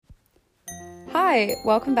Hi,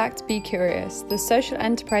 welcome back to Be Curious, the social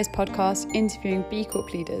enterprise podcast interviewing B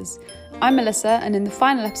Corp leaders. I'm Melissa, and in the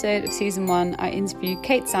final episode of season 1, I interviewed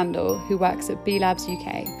Kate Sandel, who works at B Labs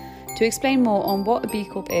UK, to explain more on what a B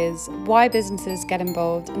Corp is, why businesses get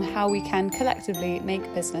involved, and how we can collectively make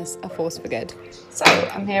business a force for good. So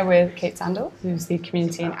I'm here with Kate Sandel, who's the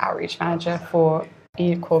Community and Outreach Manager for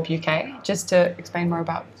B Corp UK, just to explain more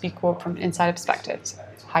about B Corp from an insider perspective.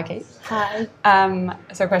 Hi, Kate. Hi.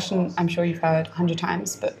 So a question I'm sure you've heard 100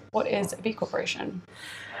 times, but what is a B Corporation?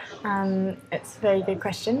 It's a very good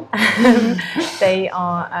question. They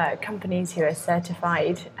are companies who are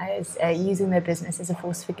certified as using their business as a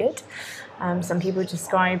force for good. Some people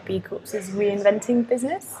describe B Corps as reinventing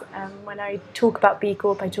business. When I talk about B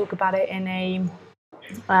Corp, I talk about it in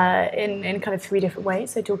kind of 3 different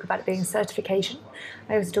ways. So I talk about it being a certification.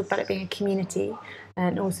 I also talk about it being a community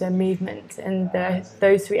and also a movement. And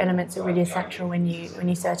those 3 elements are really essential when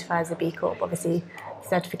you certify as a B Corp. Obviously,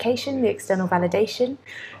 certification, the external validation,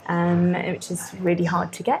 which is really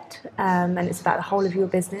hard to get, and it's about the whole of your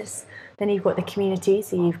business. Then you've got the community,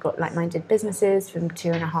 so you've got like-minded businesses from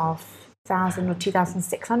 2,500 or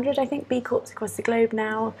 2,600, I think, B Corps across the globe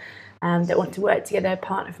now, that want to work together,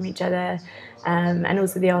 partner from each other, and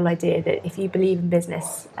also the whole idea that if you believe in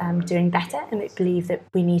business doing better and believe that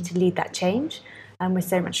we need to lead that change, we're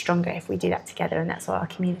so much stronger if we do that together, and that's why our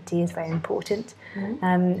community is very important.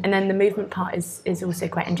 And then the movement part is also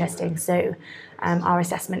quite interesting. So our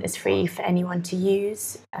assessment is free for anyone to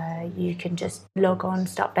use. You can just log on,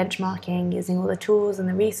 start benchmarking using all the tools and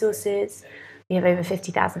the resources. We have over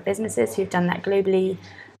 50,000 businesses who've done that globally.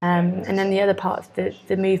 And then the other part of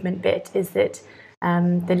the movement bit is that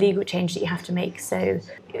the legal change that you have to make. So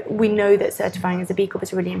we know that certifying as a B Corp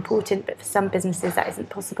is really important, but for some businesses that isn't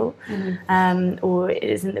possible, or it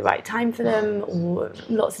isn't the right time for them, or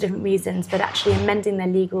lots of different reasons. But actually amending their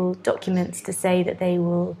legal documents to say that they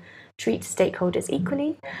will treat stakeholders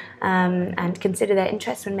equally and consider their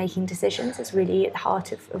interests when making decisions is really at the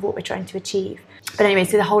heart of what we're trying to achieve. But anyway,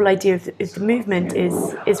 so the whole idea of the movement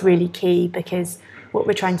is really key, because what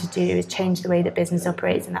we're trying to do is change the way that business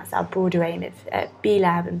operates, and that's our broader aim at B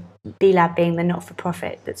Lab, and B Lab being the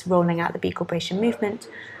not-for-profit that's rolling out the B Corporation movement.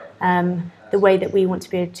 The way that we want to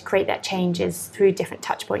be able to create that change is through different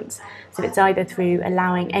touch points. So it's either through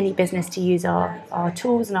allowing any business to use our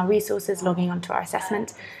tools and our resources, logging onto our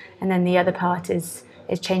assessment, and then the other part is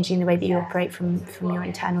changing the way that you operate from your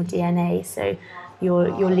internal DNA. So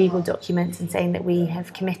your legal documents, and saying that we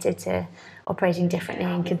have committed to operating differently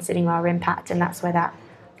and considering our impact, and that's where that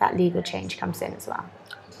legal change comes in as well.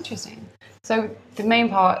 Interesting. So the main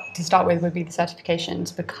part to start with would be the certification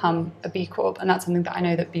to become a B Corp, and that's something that I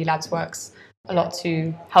know that B Labs works a lot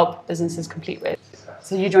to help businesses complete with.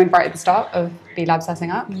 So you joined right at the start of B Labs setting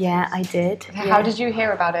up? Yeah, I did. How did you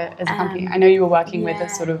hear about it as a company? I know you were working with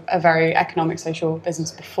a very economic social business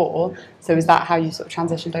before, so is that how you sort of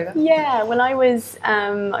transitioned over? Yeah, well, I was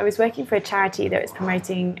working for a charity that was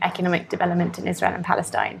promoting economic development in Israel and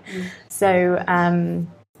Palestine. So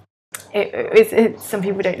some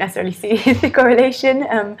people don't necessarily see the correlation,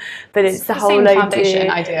 but it's the whole foundation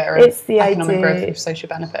idea of it's the economic idea, growth with social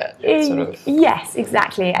benefit. Yes,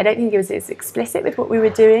 exactly. I don't think it was as explicit with what we were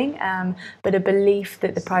doing, but a belief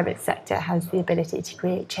that the private sector has the ability to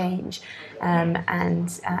create change,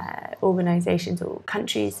 and organisations or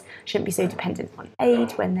countries shouldn't be so dependent on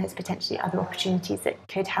aid when there's potentially other opportunities that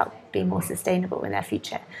could help be more sustainable in their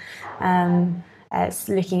future.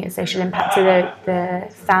 Looking at social impact. So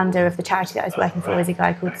the founder of the charity that I was working for is a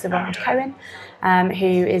guy called Sir Ronald Cohen,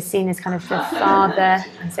 who is seen as kind of the father,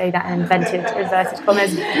 I say that in invented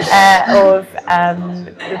commas, of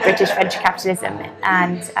the British venture capitalism,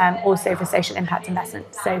 and also for social impact investment.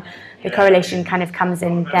 So the correlation kind of comes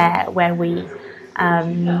in there, where we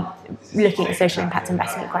looking at social impact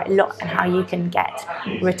investment quite a lot, and how you can get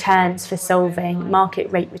returns for solving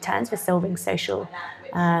market rate returns for solving social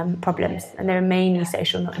problems, and they're mainly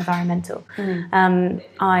social, not environmental.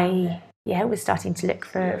 I was starting to look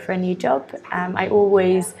for a new job. I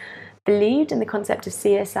always believed in the concept of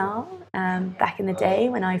CSR back in the day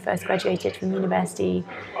when I first graduated from university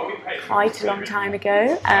quite a long time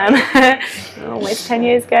ago, almost 10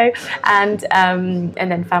 years ago, and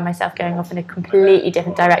then found myself going off in a completely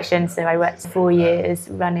different direction. So I worked 4 years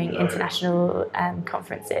running international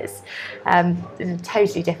conferences in a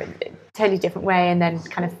totally different way, and then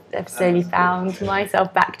kind of slowly found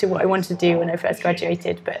myself back to what I wanted to do when I first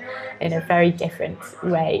graduated, but in a very different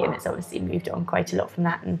way, and it's obviously moved on quite a lot from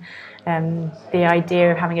that. And the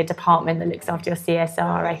idea of having a department that looks after your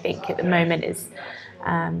CSR, I think at the moment is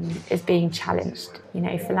being challenged. You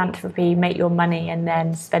know, philanthropy, make your money and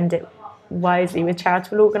then spend it wisely with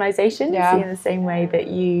charitable organisations. Yeah. In the same way that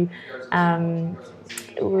you,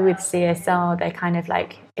 with CSR, they're kind of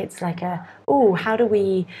like, it's like how do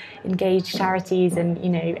we engage charities, and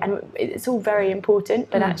and it's all very important,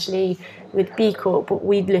 but actually with B Corp, what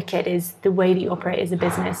we look at is the way that you operate as a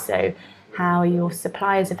business. So how are your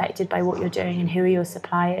suppliers affected by what you're doing, and who are your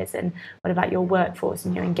suppliers, and what about your workforce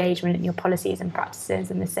and your engagement and your policies and practices,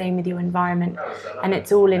 and the same with your environment, and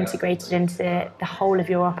it's all integrated into the whole of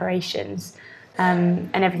your operations, and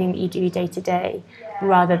everything that you do day to day,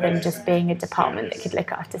 rather than just being a department that could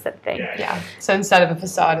look after something. Yeah. So instead of a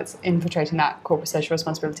facade, it's infiltrating that corporate social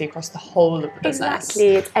responsibility across the whole of the business.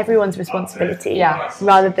 Exactly. It's everyone's responsibility, Yeah.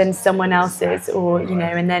 rather than someone else's, or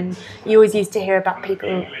and then you always used to hear about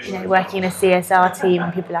people, working in a CSR team,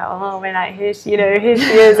 and people are like, oh, we're like, here she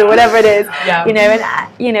is, or whatever it is. Yeah.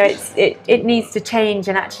 It needs to change,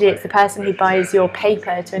 and actually it's the person who buys your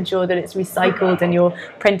paper to ensure that it's recycled and you're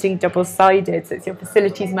printing double-sided, so it's your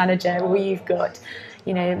facilities manager, or you've got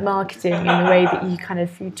marketing, and the way that you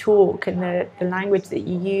talk, and the language that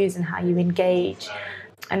you use, and how you engage.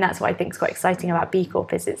 And that's what I think is quite exciting about B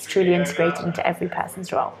Corp, is it's truly integrated into every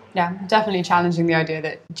person's role. Yeah, definitely challenging the idea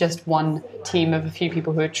that just one team of a few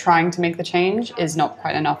people who are trying to make the change is not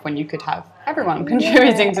quite enough, when you could have everyone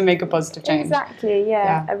contributing to make a positive change. Exactly,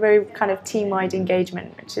 yeah. A very kind of team-wide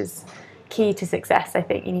engagement, which is key to success. I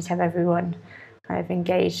think you need to have everyone kind of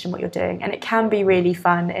engaged in what you're doing, and it can be really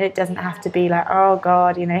fun, and it doesn't have to be like, oh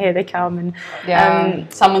god, here they come, and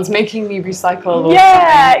someone's making me recycle, or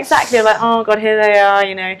something. Exactly, like, oh god, here they are.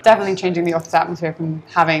 Definitely changing the office atmosphere from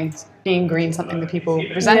having being green something that people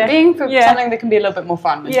resent being, for something that can be a little bit more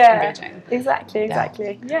fun and engaging. Exactly.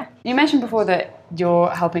 Yeah. You mentioned before that you're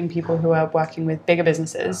helping people who are working with bigger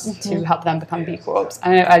businesses to help them become B Corps.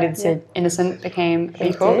 I know earlier this year Innocent became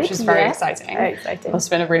B Corp, which is very exciting. Very exciting. It's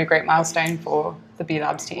been a really great milestone for the B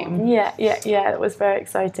Labs team. Yeah, it was very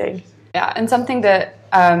exciting. Yeah, and something that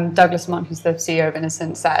Douglas Mont, who's the CEO of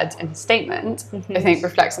Innocent, said in his statement, I think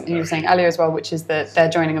reflects something you were saying earlier as well, which is that they're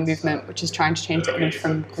joining a movement which is trying to change the image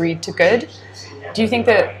from greed to good. Do you think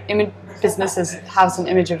that businesses has an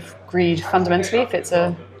image of greed fundamentally, if it's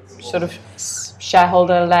a sort of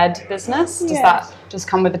shareholder-led business? Does that just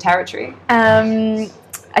come with the territory?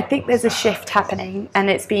 I think there's a shift happening, and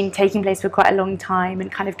it's been taking place for quite a long time, and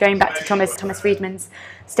kind of going back to Thomas Friedman's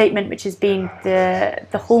statement, which has been the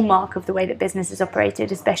hallmark of the way that business has operated,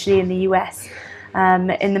 especially in the US.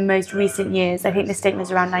 In the most recent years, I think the statement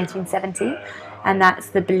was around 1970, and that's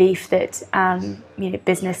the belief that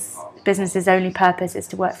business's only purpose is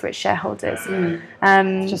to work for its shareholders.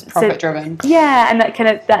 Just profit driven. Yeah, and that kind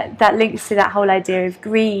of that links to that whole idea of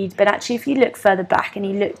greed. But actually, if you look further back and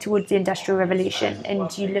you look towards the Industrial Revolution,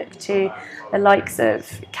 and you look to the likes of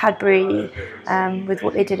Cadbury with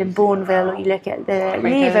what they did in Bourneville, or you look at the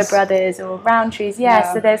Lever Brothers or Rowntree's,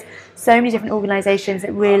 so there's so many different organisations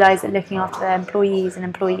that realise that looking after their employees and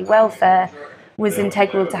employee welfare was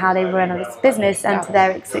integral to how they run this business and to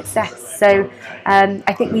their success. So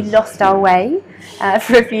I think we lost our way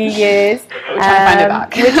for a few years. We're trying to find it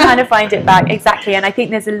back. We're trying to find it back, exactly. And I think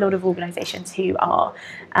there's a lot of organisations who are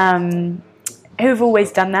who've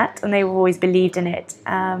always done that, and they've always believed in it.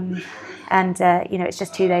 It's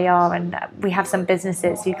just who they are. And we have some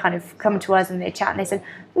businesses who kind of come to us and they chat, and they said,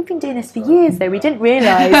 we've been doing this for years though, we didn't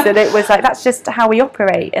realise that it was like, that's just how we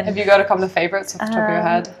operate. And have you got a couple of favourites off the top of your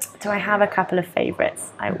head? Do I have a couple of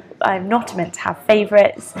favourites? I'm not meant to have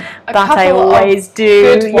favourites, but I always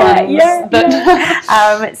do. Good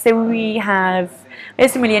ones. So we have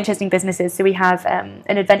some really interesting businesses. So we have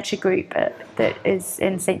an adventure group that is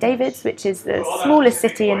in St David's, which is the smallest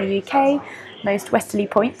city in the UK, most westerly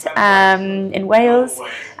point in Wales,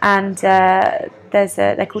 and they're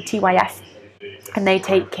called TYF, and they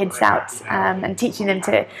take kids out and teaching them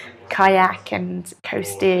to kayak and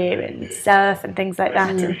co-steer and surf and things like that.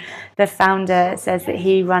 And the founder says that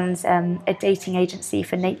he runs a dating agency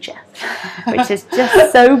for nature, which is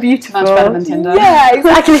just so beautiful. Much better than Tinder. Yeah,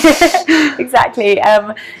 exactly. Exactly.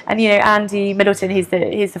 And Andy Middleton, he's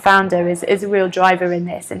the founder, is a real driver in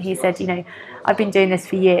this. And he said, I've been doing this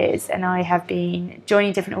for years, and I have been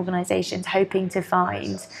joining different organisations, hoping to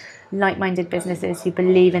find like-minded businesses who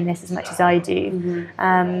believe in this as much as I do.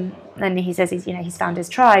 And he says he's found his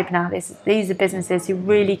tribe now. These are businesses who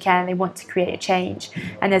really care, and they want to create a change,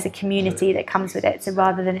 and there's a community that comes with it. So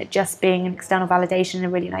rather than it just being an external validation and a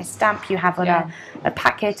really nice stamp you have on a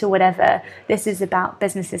packet or whatever, this is about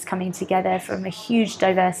businesses coming together from a huge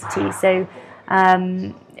diversity. So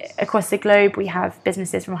across the globe, we have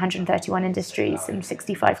businesses from 131 industries in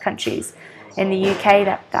 65 countries. In the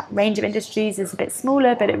UK, that range of industries is a bit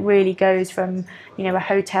smaller, but it really goes from, you know, a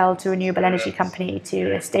hotel to a renewable energy company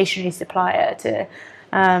to a stationery supplier to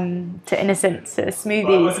innocent to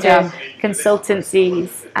smoothies to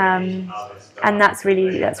consultancies, and that's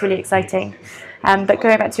really exciting. But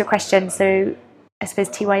going back to your question, so I suppose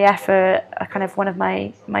TYF are kind of one of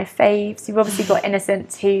my faves. You've obviously got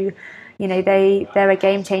Innocent, who, you know, they're a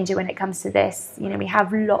game changer when it comes to this. You know, we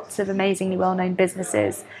have lots of amazingly well-known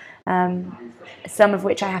businesses, some of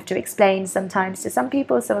which I have to explain sometimes to some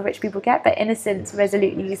people, some of which people get, but Innocent,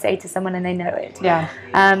 resolutely you say to someone and they know it.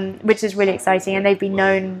 Which is really exciting, and they've been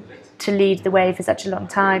known to lead the way for such a long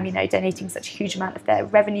time, you know, donating such a huge amount of their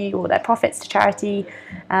revenue or their profits to charity.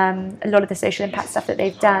 A lot of the social impact stuff that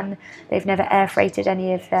they've done, they've never air freighted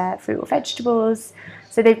any of their fruit or vegetables.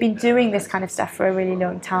 So they've been doing this kind of stuff for a really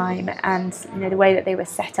long time, and, you know, the way that they were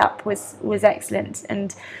set up was excellent.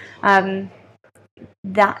 And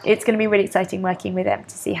that it's going to be really exciting working with them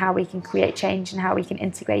to see how we can create change and how we can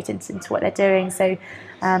integrate into what they're doing. So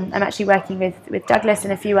I'm actually working with Douglas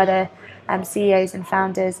and a few other CEOs and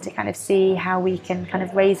founders to kind of see how we can kind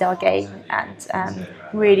of raise our game and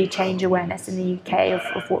really change awareness in the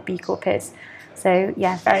UK of what B Corp is. So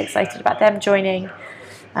yeah, very excited about them joining.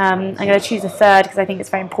 I'm going to choose a third because I think it's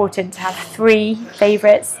very important to have three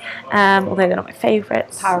favourites, although they're not my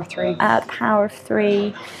favourites. Power of three. Power of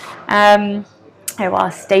three.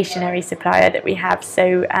 Our stationery supplier that we have,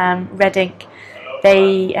 so Red Ink.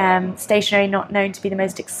 They stationery, not known to be the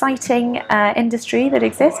most exciting industry that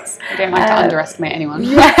exists. I don't like to underestimate anyone.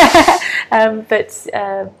 But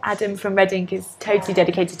Adam from Red Ink is totally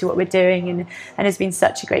dedicated to what we're doing and has been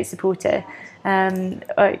such a great supporter, kind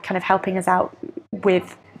of helping us out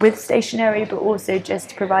with stationery, but also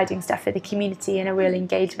just providing stuff for the community and a real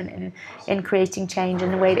engagement in creating change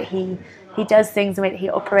in the way that he does things, the way that he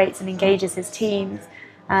operates and engages his teams.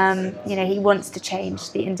 You know, he wants to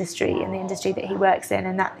change the industry and the industry that he works in,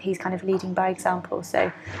 and that he's kind of leading by example. So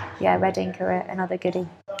yeah, Red Ink are another goodie.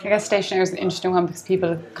 I guess stationery is an interesting one because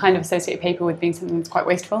people kind of associate paper with being something that's quite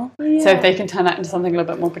wasteful. So if they can turn that into something a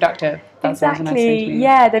little bit more productive, that's also a nice thing to me.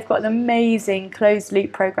 Yeah, they've got an amazing closed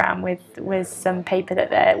loop program with some paper that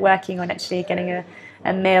they're working on, actually getting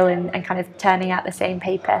a mill and kind of turning out the same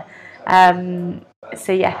paper.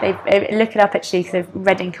 So yeah, they look it up actually because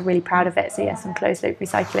Red Ink are really proud of it. So yeah, some closed loop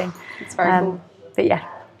recycling. It's very cool. But yeah,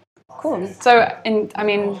 cool. So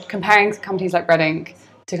comparing companies like Red Ink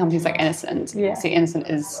to companies like Innocent, so Innocent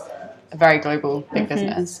is a very global big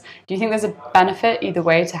business. Do you think there's a benefit either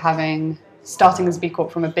way to starting as a B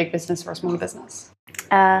Corp from a big business or a smaller business?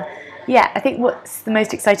 Yeah, I think what's the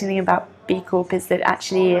most exciting thing about B Corp is that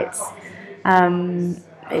actually it's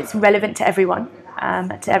relevant to everyone.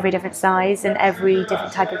 To every different size, and every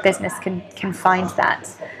different type of business can find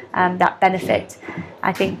that benefit.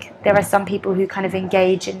 I think there are some people who kind of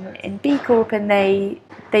engage in B Corp and they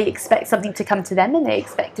expect something to come to them and they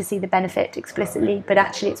expect to see the benefit explicitly, but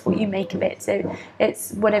actually it's what you make of it. So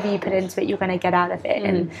it's whatever you put into it, you're going to get out of it.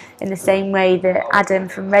 And in the same way that Adam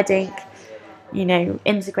from Red Ink, you know,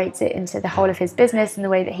 integrates it into the whole of his business and the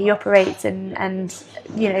way that he operates, and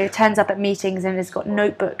you know, turns up at meetings and has got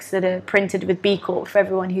notebooks that are printed with B Corp for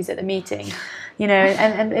everyone who's at the meeting, you know,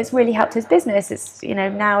 and it's really helped his business. It's, you know,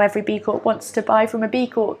 now every B Corp wants to buy from a B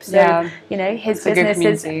Corp, so you know, his business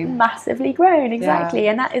is massively grown.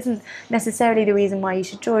 And that isn't necessarily the reason why you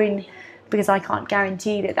should join, because I can't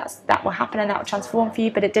guarantee that will happen and that will transform for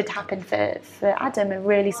you, but it did happen for Adam, a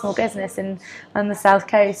really small business on the South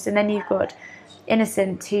Coast. And then you've got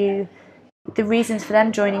Innocent, who the reasons for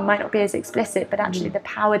them joining might not be as explicit, but actually the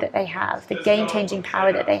power that they have, the game-changing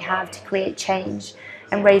power that they have to create change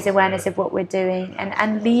and raise awareness of what we're doing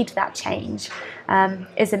and lead that change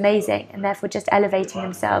is amazing. And therefore just elevating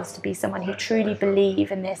themselves to be someone who truly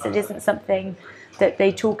believe in this. It isn't something that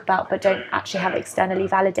they talk about but don't actually have externally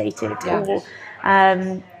validated, or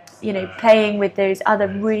you know, playing with those other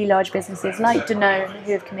really large businesses like Danone,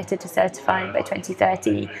 who have committed to certifying by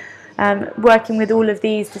 2030. Working with all of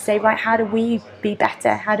these to say, right, how do we be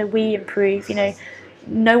better? How do we improve? You know,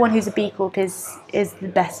 no one who's a B Corp is the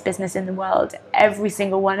best business in the world. Every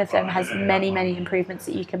single one of them has many, many improvements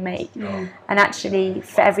that you can make. And actually,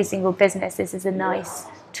 for every single business, this is a nice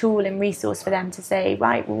tool and resource for them to say,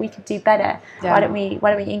 right, well, we could do better. Why don't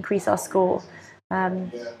we increase our score?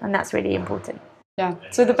 And that's really important. Yeah.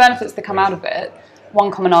 So the benefits that come out of it, one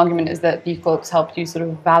common argument is that B Corps help you sort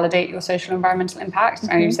of validate your social environmental impact.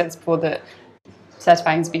 And you said this before, that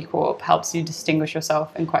certifying as B Corp helps you distinguish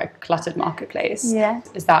yourself in quite a cluttered marketplace. Yeah.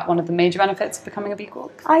 Is that one of the major benefits of becoming a B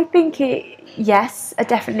Corp? I think yes,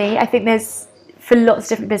 definitely. I think there's, for lots of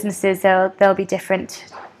different businesses, there'll be different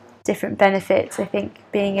benefits. I think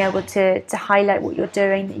being able to highlight what you're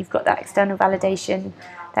doing, that you've got that external validation,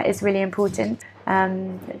 that is really important.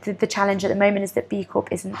 The challenge at the moment is that B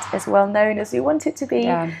Corp isn't as well known as we want it to be.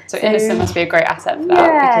 Yeah. So Innocent must be a great asset for that.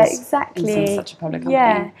 Yeah, because exactly. Innocent's such a public company.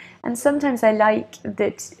 Yeah, and sometimes I like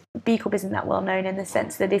that B Corp isn't that well known, in the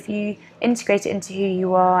sense that if you integrate it into who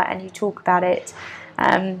you are and you talk about it,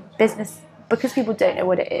 business, because people don't know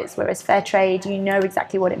what it is, whereas fair trade, you know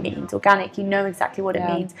exactly what it means. Organic, you know exactly what it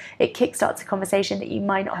means. It kickstarts a conversation that you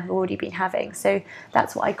might not have already been having. So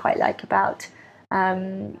that's what I quite like about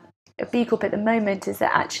B Corp at the moment, is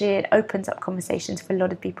that actually it opens up conversations for a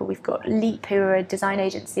lot of people. We've got Leap, who are a design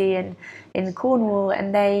agency in Cornwall,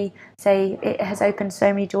 and they say it has opened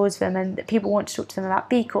so many doors for them, and that people want to talk to them about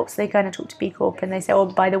B Corp, so they go and talk to B Corp, and they say, oh,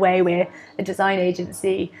 by the way, we're a design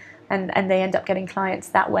agency, and they end up getting clients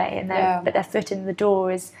that way. And but their foot in the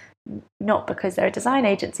door is not because they're a design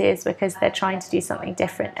agency, it's because they're trying to do something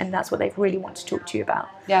different, and that's what they really want to talk to you about.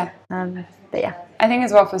 But yeah, I think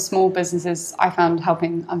as well for small businesses, I found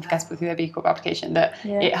helping Unforgettable through their B Corp application that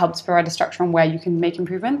it helps provide a structure on where you can make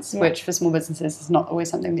improvements, which for small businesses is not always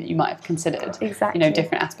something that you might have considered. Exactly. You know,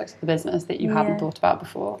 different aspects of the business that you haven't thought about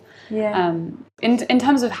before. Yeah. In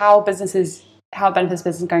terms of how it benefits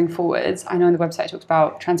business going forwards, I know on the website it talks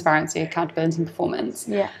about transparency, accountability, and performance.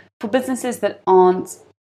 Yeah. For businesses that aren't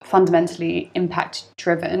fundamentally impact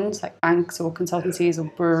driven, like banks or consultancies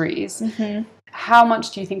or breweries, how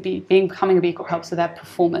much do you think becoming a B Corp helps with their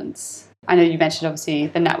performance? I know you mentioned obviously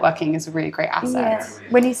the networking is a really great asset. Yeah.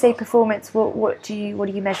 When you say performance, what are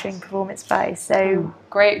you measuring performance by? So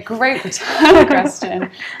great question.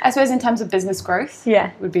 I suppose in terms of business growth,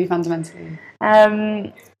 would be fundamentally.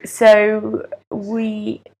 So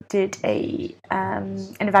we did an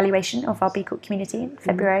evaluation of our B Corp community in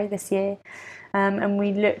February this year, and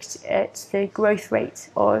we looked at the growth rate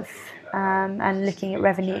of and looking at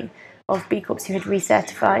revenue of B Corps who had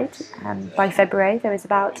recertified. By February, there was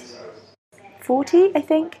about 40, I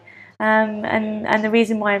think. And the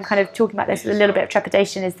reason why I'm kind of talking about this with a little bit of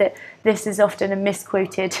trepidation is that this is often a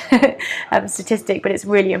misquoted statistic, but it's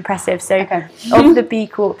really impressive. So of the B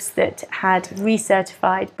Corps that had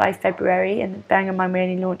recertified by February, and bearing in mind we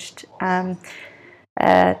only launched a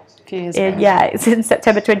few years ago. It's in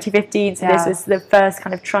September 2015, so this was the first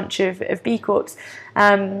kind of tranche of B Corps.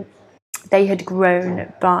 They had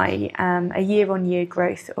grown by a year-on-year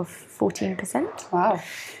growth of 14%. Wow.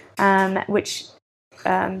 Which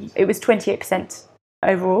it was 28%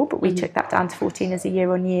 overall, but we took that down to 14 as a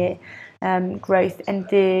year-on-year growth, and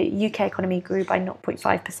the UK economy grew by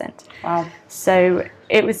 0.5%. Wow! So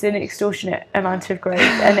it was an extortionate amount of growth,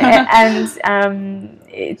 and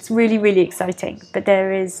it's really, really exciting. But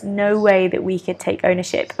there is no way that we could take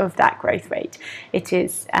ownership of that growth rate. It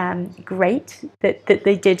is great that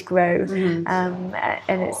they did grow, and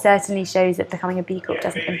it certainly shows that becoming a B Corp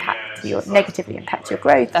doesn't negatively impact your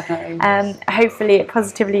growth. Definitely. Hopefully, it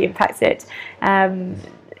positively impacts it.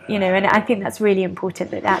 And I think that's really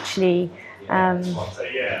important, that actually,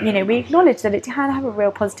 we acknowledge that it can have a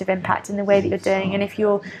real positive impact in the way that you're doing. And if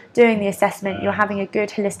you're doing the assessment, you're having a good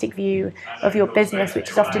holistic view of your business, which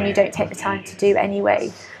is often you don't take the time to do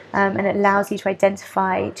anyway. And it allows you to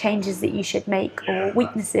identify changes that you should make or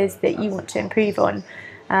weaknesses that you want to improve on.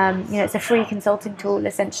 It's a free consulting tool,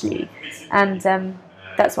 essentially. And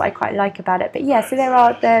that's what I quite like about it. But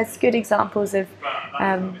so there's good examples of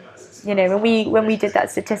when we did that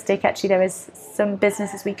statistic, actually there was some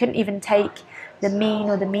businesses we couldn't even take the mean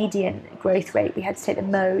or the median growth rate. We had to take the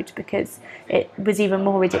mode because it was even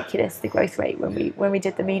more ridiculous, the growth rate, when we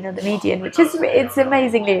did the mean or the median, which is it's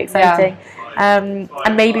amazingly exciting.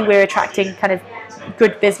 And maybe we're attracting kind of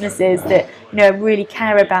good businesses that really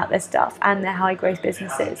care about their stuff, and they're high growth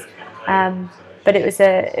businesses. But it's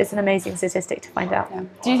an amazing statistic to find out. Yeah.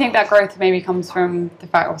 Do you think that growth maybe comes from the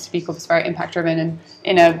fact, obviously, B Corp is very impact driven, and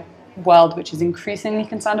in a world which is increasingly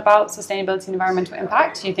concerned about sustainability and environmental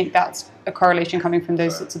impact, do you think that's a correlation coming from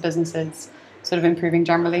those sorts of businesses sort of improving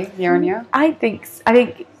generally year on year? I think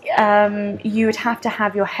you would have to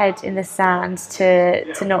have your head in the sand to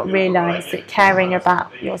not realise that caring about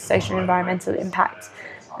your social and environmental impact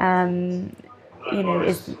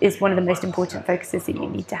is one of the most important focuses that you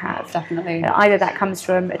need to have. Definitely. Either that comes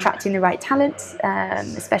from attracting the right talent,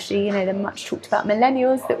 especially the much talked about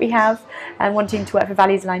millennials that we have, and wanting to work for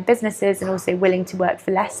values aligned businesses, and also willing to work for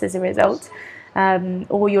less as a result.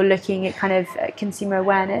 Or you're looking at kind of consumer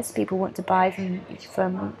awareness. People want to buy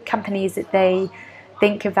from companies that they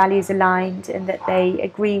think are values aligned and that they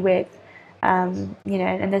agree with. And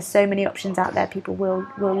there's so many options out there. People will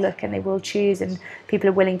look and they will choose, and people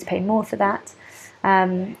are willing to pay more for that.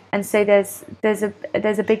 And so there's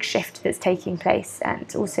a big shift that's taking place,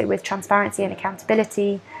 and also with transparency and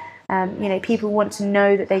accountability. People want to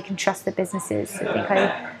know that they can trust their businesses. I think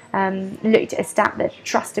I looked at a stat that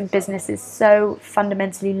trust in business is so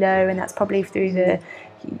fundamentally low, and that's probably through the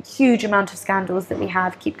huge amount of scandals that we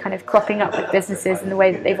have keep kind of cropping up with businesses and the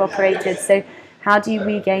way that they've operated. So how do you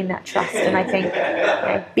regain that trust? And I think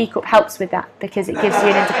B Corp helps with that, because it gives you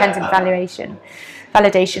an independent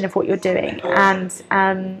validation of what you're doing. And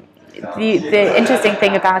the interesting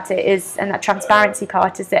thing about it is, and that transparency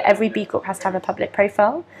part, is that every B Corp has to have a public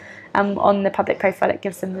profile. On the public profile, it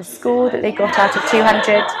gives them the score that they got out of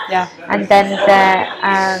 200, and then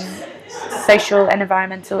their social and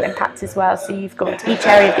environmental impact as well. So you've got each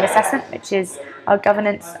area of the assessment, which is our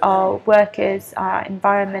governance, our workers, our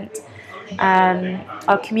environment,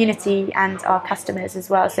 our community, and our customers as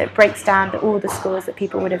well. So it breaks down all the scores that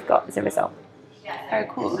people would have got as a result. Very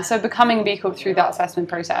cool. So becoming B Corp through that assessment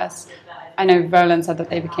process, I know Voland said that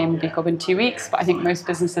they became B Corp in 2 weeks, but I think most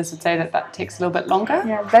businesses would say that takes a little bit longer.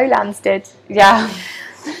 Yeah, Voland's did. Yeah.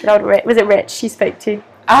 Was it Rich you spoke to?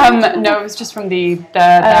 No, it was just from their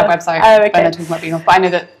website. Oh, okay. When they're talking about B Corp. But I know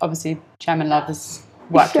that obviously Chairman Love has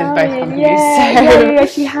worked with both companies. Yeah,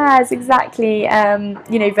 she has, exactly.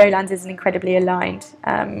 Voland is an incredibly aligned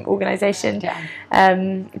organisation. Yeah.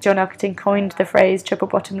 John Elkerton coined the phrase triple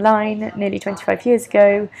bottom line nearly 25 years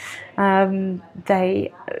ago.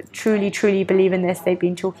 They truly believe in this. They've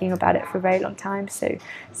been talking about it for a very long time. So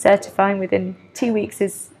certifying within 2 weeks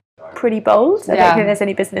is pretty bold. I don't think there's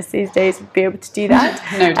any business these days would be able to do that.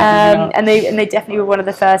 No, definitely not. And they definitely were one of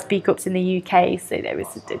the first B Corps in the UK, so there was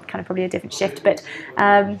kind of probably a different shift. But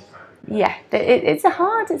it's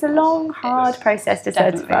a long, hard process to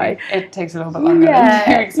certify. It takes a little bit longer than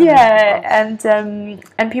 2 weeks. Yeah,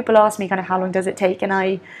 and people ask me kind of how long does it take, and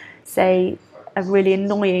I say a really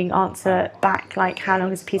annoying answer back, like how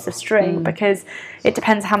long is a piece of string, because it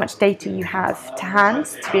depends how much data you have to hand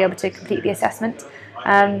to be able to complete the assessment.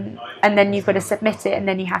 And then you've got to submit it, and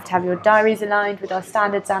then you have to have your diaries aligned with our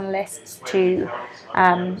standards analysts to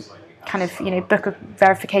book a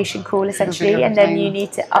verification call essentially, and then you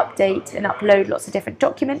need to update and upload lots of different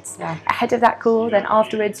documents ahead of that call. Then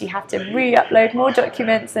afterwards you have to re-upload more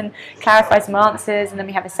documents and clarify some answers, and then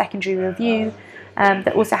we have a secondary review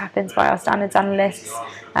that also happens by our standards analysts.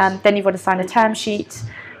 Then you've got to sign a term sheet.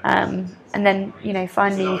 And then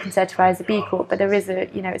finally you can certify as a B Corp. But there is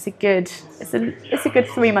it's a good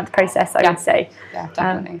 3 month process, I would say. Yeah,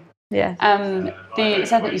 definitely. The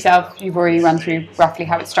assessment yourself, you've already run through roughly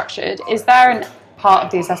how it's structured. Is there a part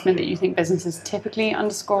of the assessment that you think businesses typically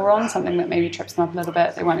underscore on, something that maybe trips them up a little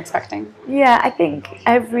bit they weren't expecting? Yeah, I think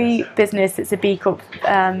every business that's a B Corp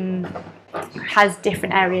has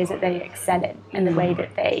different areas that they excel in the way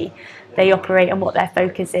that they operate and what their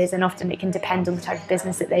focus is, and often it can depend on the type of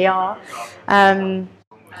business that they are.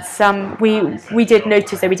 We did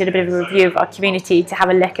notice that we did a bit of a review of our community to have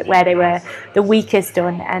a look at where they were the weakest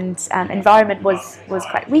on, and environment was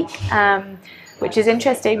quite weak, which is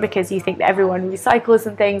interesting because you think that everyone recycles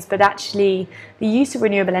and things, but actually the use of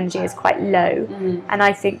renewable energy is quite low, and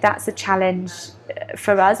I think that's a challenge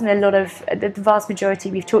for us. And a lot of the vast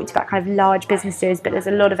majority, we've talked about kind of large businesses, but there's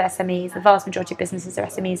a lot of SMEs. The vast majority of businesses are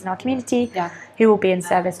SMEs in our community who will be in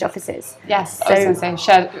serviced offices. Yes, so, I was going to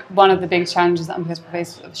say, one of the big challenges that people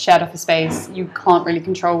face with shared office space, you can't really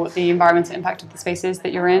control what the environmental impact of the space is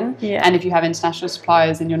that you're in. And if you have international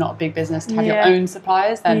suppliers and you're not a big business to have your own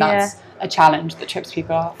suppliers, then that's a challenge that trips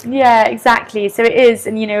people up. Yeah, exactly. So it is,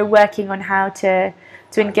 and working on how to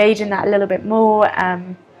engage in that a little bit more.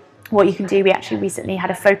 What you can do, we actually recently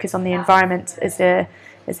had a focus on the environment as a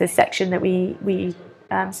section that we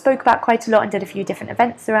spoke about quite a lot and did a few different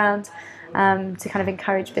events around to kind of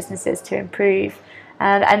encourage businesses to improve.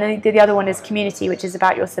 And then the other one is community, which is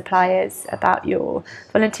about your suppliers, about your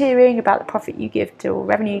volunteering, about the profit you give to, or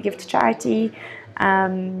revenue you give to charity.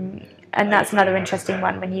 And that's another interesting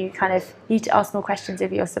one, when you kind of need to ask more questions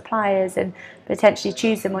of your suppliers and potentially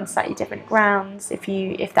choose them on slightly different grounds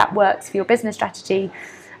if that works for your business strategy.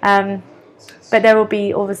 But there will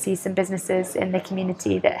be obviously some businesses in the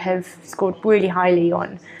community that have scored really highly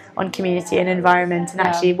on community and environment, and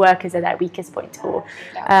actually workers are their weakest point, or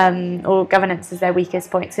governance is their weakest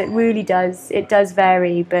point. So it does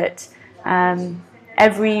vary, but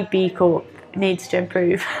every B Corp needs to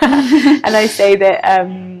improve. And I say that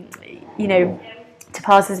to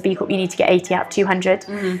pass as a B Corp you need to get 80 out of 200.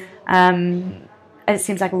 And it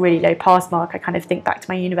seems like a really low pass mark. I kind of think back to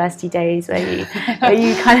my university days where you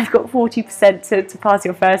kind of got 40% to pass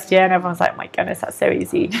your first year, and everyone's like, my goodness, that's so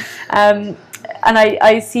easy. and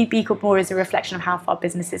I see B Corp more as a reflection of how far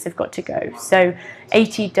businesses have got to go. So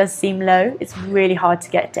 80 does seem low. It's really hard to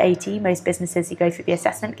get to 80. Most businesses who go through the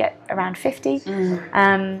assessment get around 50.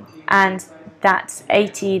 And that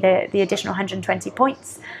 80, the additional 120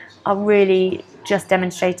 points, are really just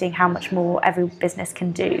demonstrating how much more every business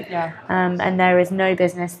can do. And there is no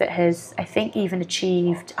business that has, I think, even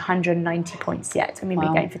achieved 190 points yet. I mean, we've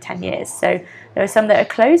been going for 10 years. So there are some that are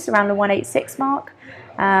close, around the 186 mark.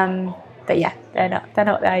 But yeah, they're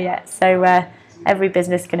not there yet. So every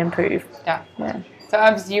business can improve. So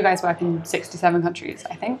obviously you guys work in 67 countries,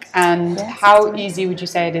 I think. And how easy would you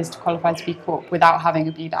say it is to qualify as B Corp without having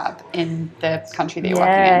a B Lab in the country that you're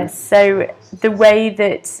working in? So the way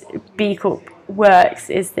that B Corp works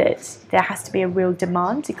is that there has to be a real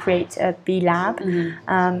demand to create a B Lab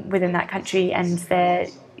within that country, and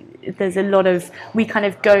there's a lot of, we kind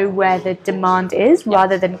of go where the demand is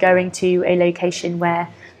rather than going to a location where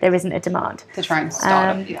there isn't a demand. To try and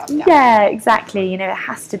start a B Lab. Yeah, exactly. You know, it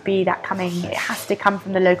has to be that it has to come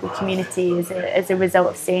from the local community as a result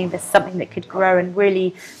of seeing there's something that could grow and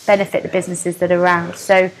really benefit the businesses that are around.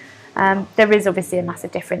 So there is obviously a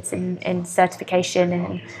massive difference in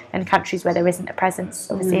certification in countries where there isn't a presence.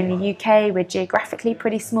 Obviously in the UK, we're geographically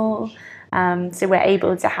pretty small. So we're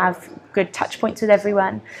able to have good touch points with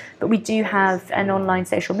everyone. But we do have an online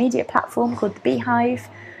social media platform called the Beehive,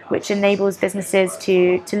 which enables businesses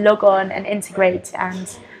to log on and integrate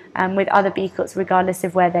and with other B Corps regardless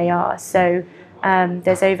of where they are. So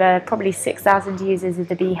there's over probably 6,000 users of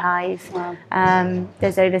the Beehive.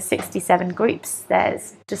 There's over 67 groups.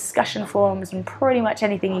 There's discussion forums and pretty much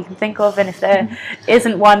anything you can think of. And if there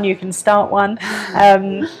isn't one, you can start one.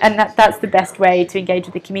 And that's the best way to engage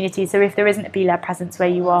with the community. So if there isn't a B Lab presence where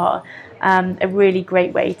you are, a really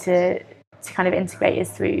great way to kind of integrate is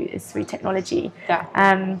through technology.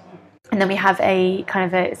 And then we have a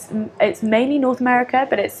kind of it's mainly North America,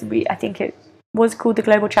 but I think it was called the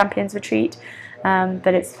Global Champions Retreat.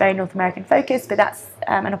 But it's very North American focused, but that's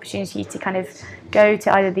an opportunity to kind of go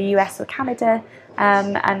to either the US or Canada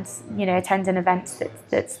and attend an event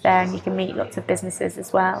that's there, and you can meet lots of businesses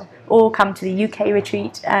as well, or come to the UK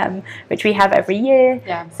retreat, which we have every year.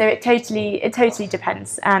 So it totally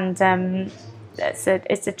depends, and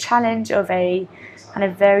it's a challenge of a kind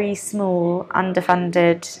of very small,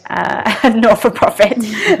 underfunded, not-for-profit,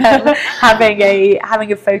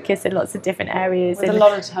 having a focus in lots of different areas. With a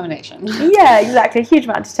lot of determination. Yeah, exactly. A huge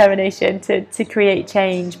amount of determination to create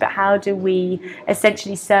change. But how do we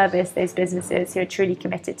essentially service those businesses who are truly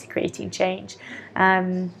committed to creating change?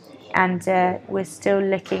 And we're still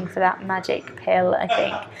looking for that magic pill, I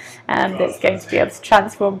think, that's going to be able to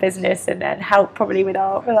transform business and help probably with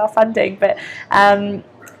our funding. But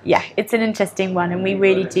yeah, it's an interesting one, and we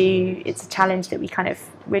really do. It's a challenge that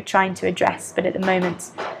we're trying to address. But at the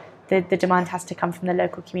moment, the demand has to come from the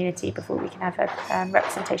local community before we can have a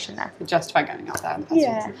representation there. To justify going out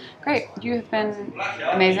there. Great. You have been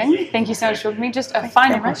amazing. Thank you so much for talking to me. Just a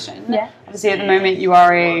final question. Obviously, at the moment, you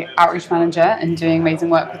are a outreach manager and doing amazing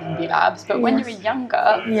work within B Labs. But when you were younger,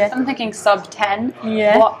 I'm thinking sub 10.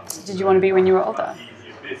 What did you want to be when you were older?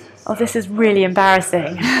 Oh, this is really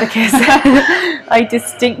embarrassing because I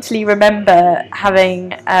distinctly remember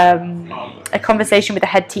having a conversation with a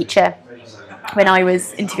head teacher when I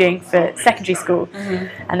was interviewing for secondary school,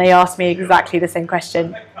 and they asked me exactly the same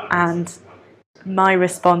question, and my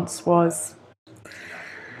response was,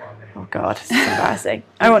 oh God, this is embarrassing.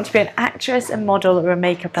 I want to be an actress, a model, or a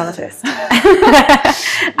makeup artist.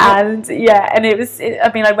 And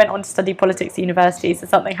I went on to study politics at university, so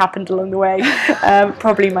something happened along the way.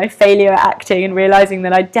 Probably my failure at acting and realising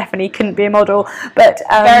that I definitely couldn't be a model. But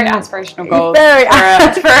very aspirational goals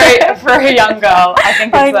for a young girl. I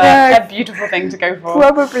think it's a beautiful thing to go for.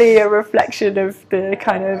 Probably a reflection of the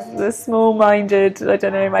kind of the small-minded, I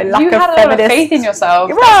don't know, my lack of feminist. You had a lot of faith in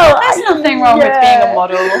yourself. Well, there's nothing wrong with being a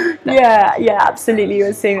model. Yeah, absolutely. I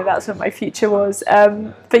was saying that's what my future was.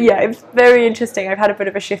 But yeah, it was very interesting. I've had a bit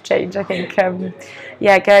of a shift change, I think.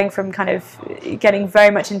 Going from kind of getting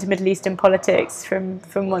very much into Middle Eastern politics from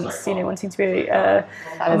once, wanting to be a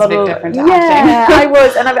model. A bit different to acting. I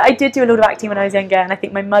was, and I did do a lot of acting when I was younger, and I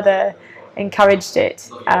think my mother encouraged it.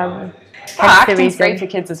 Acting's great for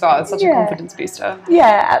kids as well. It's such a confidence booster.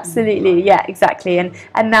 Yeah, absolutely. Yeah, exactly. And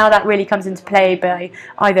now that really comes into play by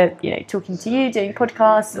either talking to you, doing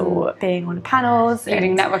podcasts, or being on panels,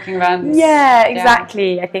 leading networking events. Yeah,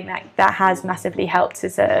 exactly. I think that has massively helped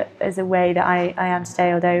as a way that I am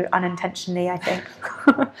today, although unintentionally, I think.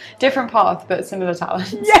 Different path, but similar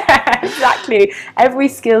talents. Yeah, exactly. Every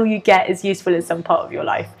skill you get is useful in some part of your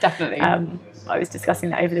life. Definitely. I was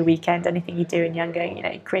discussing that over the weekend. Anything you do in younger,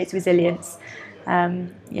 creates resilience.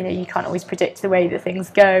 You can't always predict the way that things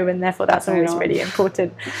go, and therefore that's always really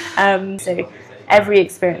important. So every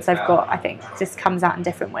experience I've got, I think, just comes out in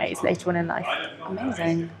different ways later on in life.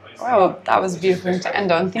 Amazing. Well, that was a beautiful thing to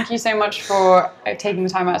end on. Thank you so much for taking the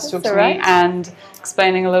time out to talk to me and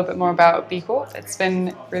explaining a little bit more about B Corp. It's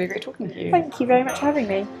been really great talking to you. Thank you very much for having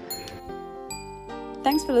me.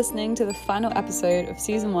 Thanks for listening to the final episode of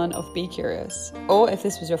Season 1 of Be Curious. Or if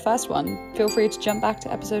this was your first one, feel free to jump back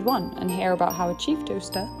to episode 1 and hear about how a chief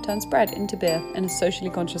toaster turns bread into beer in a socially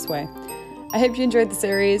conscious way. I hope you enjoyed the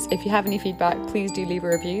series. If you have any feedback, please do leave a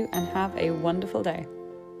review and have a wonderful day.